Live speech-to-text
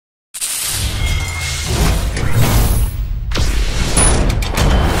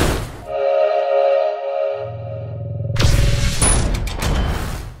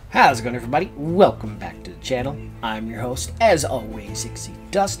How's it going, everybody? Welcome back to the channel. I'm your host, as always,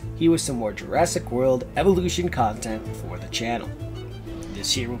 Hicksydust, here with some more Jurassic World evolution content for the channel.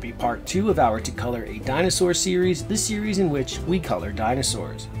 This here will be part 2 of our To Color a Dinosaur series, the series in which we color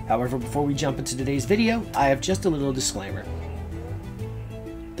dinosaurs. However, before we jump into today's video, I have just a little disclaimer.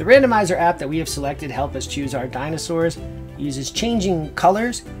 The randomizer app that we have selected to help us choose our dinosaurs uses changing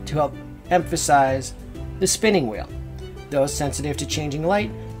colors to help emphasize the spinning wheel. Those sensitive to changing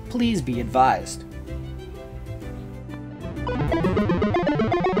light, please be advised.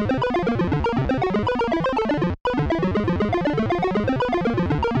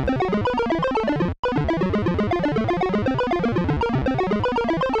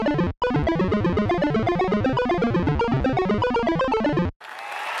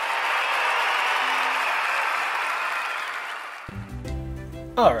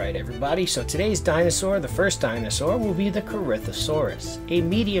 Alright everybody, so today's dinosaur, the first dinosaur, will be the Corythosaurus, a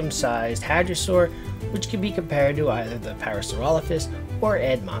medium-sized hadrosaur which can be compared to either the Parasaurolophus or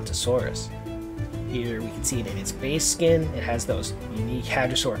Edmontosaurus. Here we can see it in its base skin. It has those unique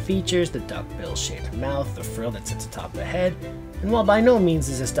hadrosaur features, the duck-bill shaped mouth, the frill that sits atop the head, and while by no means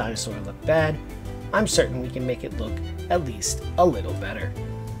does this dinosaur look bad, I'm certain we can make it look at least a little better.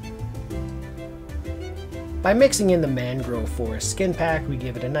 By mixing in the mangrove forest skin pack, we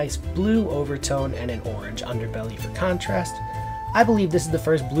give it a nice blue overtone and an orange underbelly for contrast. I believe this is the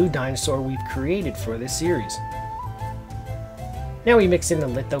first blue dinosaur we've created for this series. Now we mix in the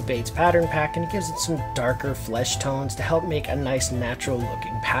Litho Bates pattern pack and it gives it some darker flesh tones to help make a nice natural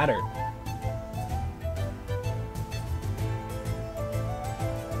looking pattern.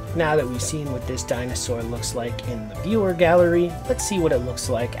 Now that we've seen what this dinosaur looks like in the viewer gallery, let's see what it looks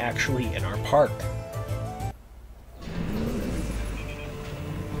like actually in our park.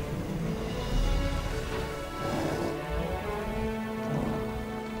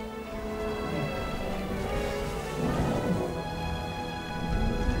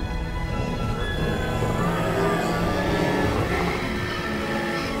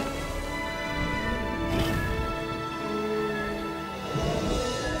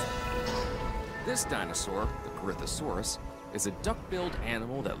 This dinosaur, the Corythosaurus, is a duck-billed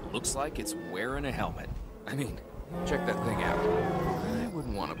animal that looks like it's wearing a helmet. I mean, check that thing out. I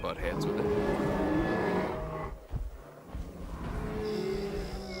wouldn't want to butt heads with it.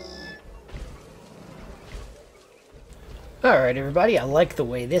 Alright everybody, I like the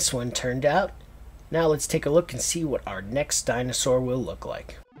way this one turned out. Now let's take a look and see what our next dinosaur will look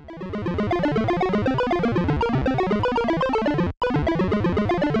like.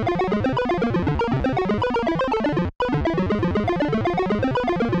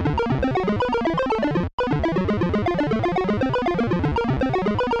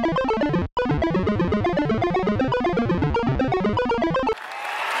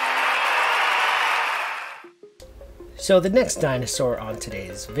 So the next dinosaur on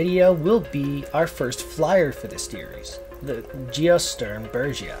today's video will be our first flyer for this series, the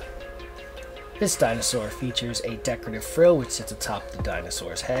Geosternbergia. This dinosaur features a decorative frill which sits atop the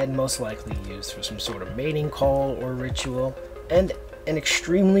dinosaur's head, most likely used for some sort of mating call or ritual, and an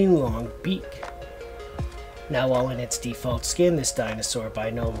extremely long beak. Now while in its default skin, this dinosaur by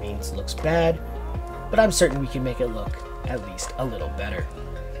no means looks bad, but I'm certain we can make it look at least a little better.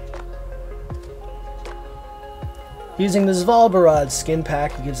 Using the Svalbard skin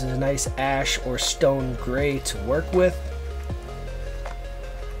pack, it gives us a nice ash or stone gray to work with.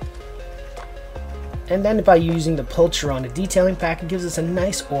 And then by using the Pulcherana detailing pack, it gives us a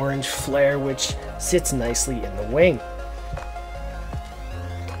nice orange flare which sits nicely in the wing.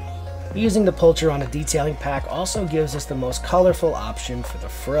 Using the Pulcherana detailing pack also gives us the most colorful option for the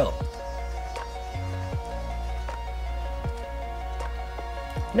frill.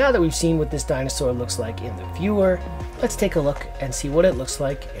 Now that we've seen what this dinosaur looks like in the viewer, let's take a look and see what it looks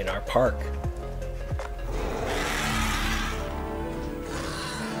like in our park.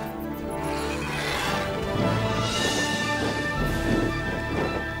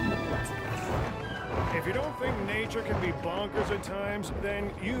 If you don't think nature can be bonkers at times,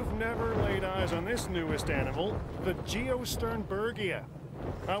 then you've never laid eyes on this newest animal, the Geosternbergia.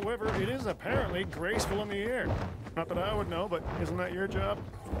 However, it is apparently graceful in the air. Not that I would know, but isn't that your job?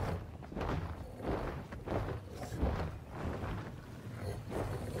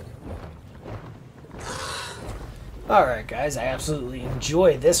 Alright guys, I absolutely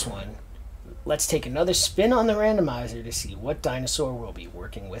enjoy this one. Let's take another spin on the randomizer to see what dinosaur we'll be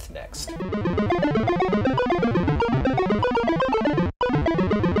working with next.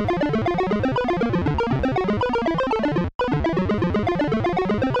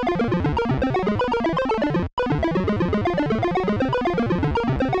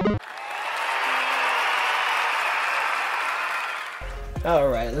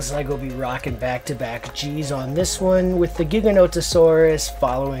 Alright, looks like we'll be rocking back-to-back G's on this one, with the Giganotosaurus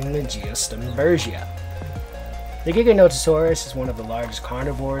following the Geostumbergia. The Giganotosaurus is one of the largest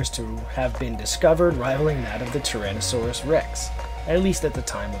carnivores to have been discovered, rivaling that of the Tyrannosaurus rex, at least at the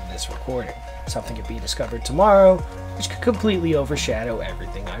time of this recording. Something could be discovered tomorrow, which could completely overshadow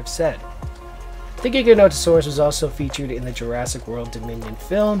everything I've said. The Giganotosaurus was also featured in the Jurassic World Dominion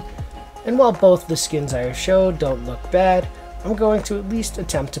film, and while both the skins I have showed don't look bad, I'm going to at least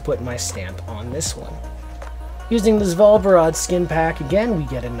attempt to put my stamp on this one. Using the Svalbard skin pack again, we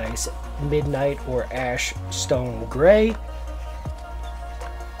get a nice midnight or ash stone gray.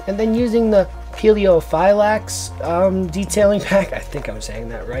 And then using the Paleophylax detailing pack, I think I'm saying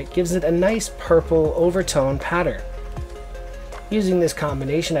that right, gives it a nice purple overtone pattern. Using this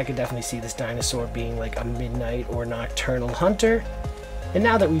combination, I could definitely see this dinosaur being like a midnight or nocturnal hunter. And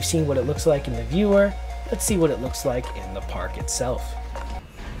now that we've seen what it looks like in the viewer, let's see what it looks like in the park itself.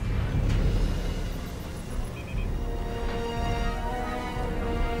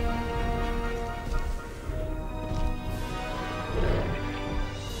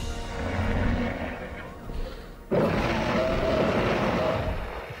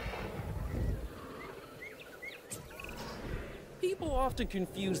 People often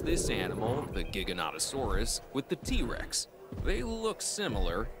confuse this animal, the Giganotosaurus, with the T-Rex. They look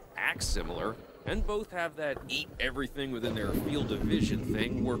similar, act similar, and both have that eat everything within their field of vision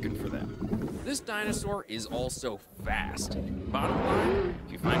thing working for them. This dinosaur is also fast. Bottom line,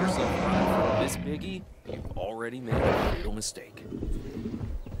 if you find yourself running from this biggie, you've already made a fatal mistake.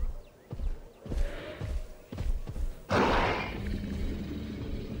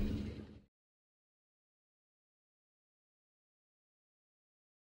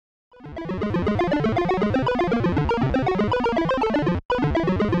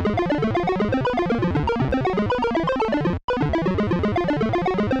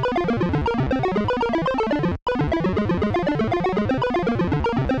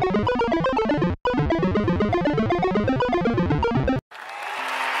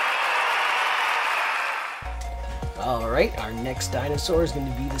 Alright, our next dinosaur is going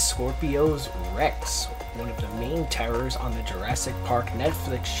to be the Scorpios Rex, one of the main terrors on the Jurassic Park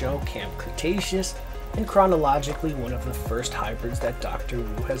Netflix show Camp Cretaceous, and chronologically one of the first hybrids that Dr.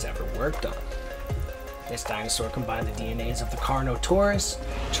 Wu has ever worked on. This dinosaur combined the DNAs of the Carnotaurus,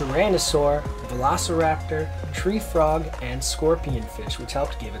 Tyrannosaur, Velociraptor, tree frog, and scorpion fish, which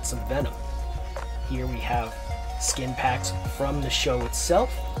helped give it some venom. Here we have skin packs from the show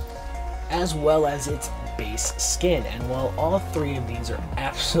itself, as well as its base skin, and while all three of these are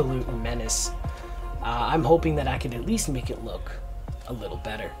absolute menace, I'm hoping that I can at least make it look a little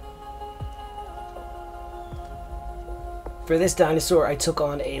better. For this dinosaur, I took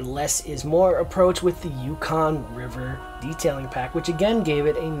on a less is more approach with the Yukon River detailing pack, which again gave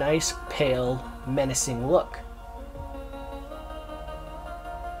it a nice pale, menacing look.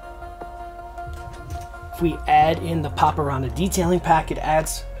 If we add in the Paparana detailing pack, it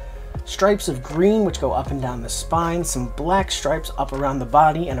adds stripes of green which go up and down the spine, some black stripes up around the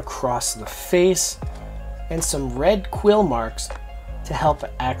body and across the face, and some red quill marks to help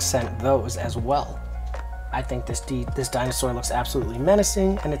accent those as well. I think this dinosaur looks absolutely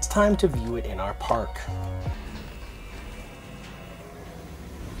menacing, and it's time to view it in our park.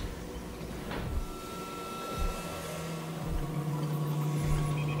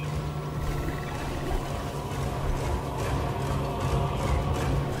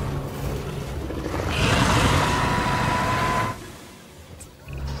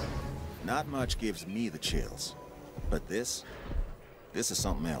 Not much gives me the chills, but this is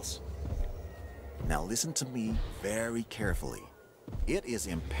something else. Now listen to me very carefully. It is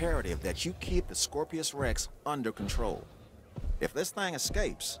imperative that you keep the Scorpius Rex under control. If this thing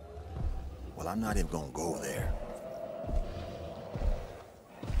escapes, well, I'm not even gonna go there.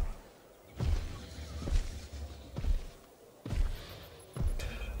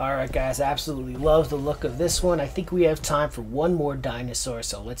 Alright guys, absolutely love the look of this one. I think we have time for one more dinosaur,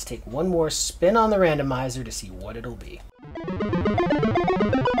 so let's take one more spin on the randomizer to see what it'll be.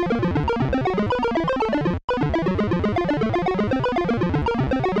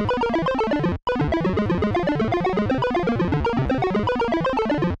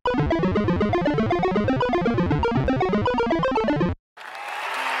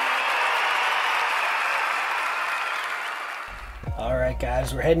 Alright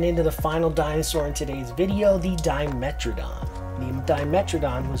guys, we're heading into the final dinosaur in today's video, the Dimetrodon. The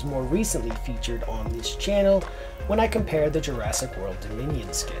Dimetrodon was more recently featured on this channel when I compared the Jurassic World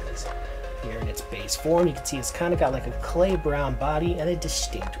Dominion skins. Here in its base form, you can see it's kind of got like a clay brown body and a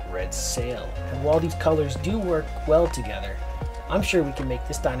distinct red sail. And while these colors do work well together, I'm sure we can make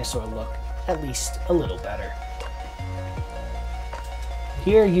this dinosaur look at least a little better.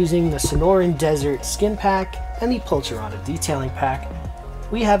 Here, using the Sonoran Desert skin pack and the Pulcherana detailing pack,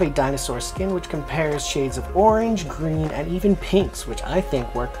 we have a dinosaur skin which compares shades of orange, green, and even pinks, which I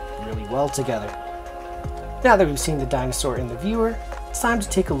think work really well together. Now that we've seen the dinosaur in the viewer, it's time to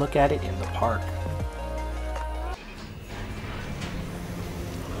take a look at it in the park.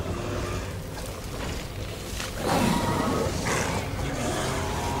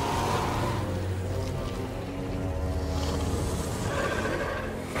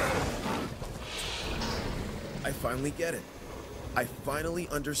 I finally get it. I finally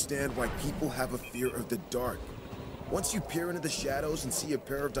understand why people have a fear of the dark. Once you peer into the shadows and see a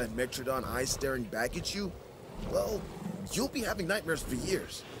pair of Dimetrodon eyes staring back at you, well, you'll be having nightmares for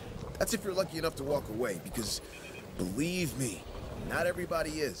years. That's if you're lucky enough to walk away, because believe me, not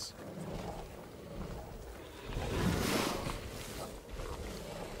everybody is.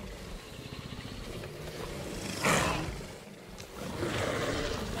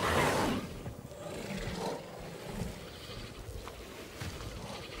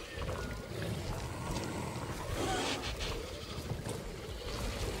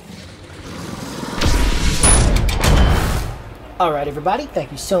 Alright everybody,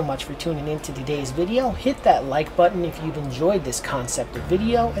 thank you so much for tuning in to today's video. Hit that like button if you've enjoyed this concept of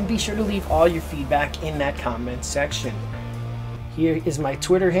video, and be sure to leave all your feedback in that comment section. Here is my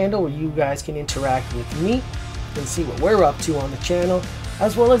Twitter handle where you guys can interact with me and see what we're up to on the channel,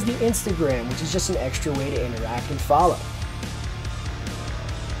 as well as the Instagram, which is just an extra way to interact and follow.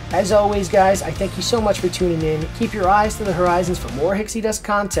 As always guys, I thank you so much for tuning in. Keep your eyes to the horizons for more Hicksydust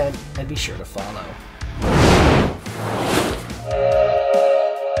content, and be sure to follow.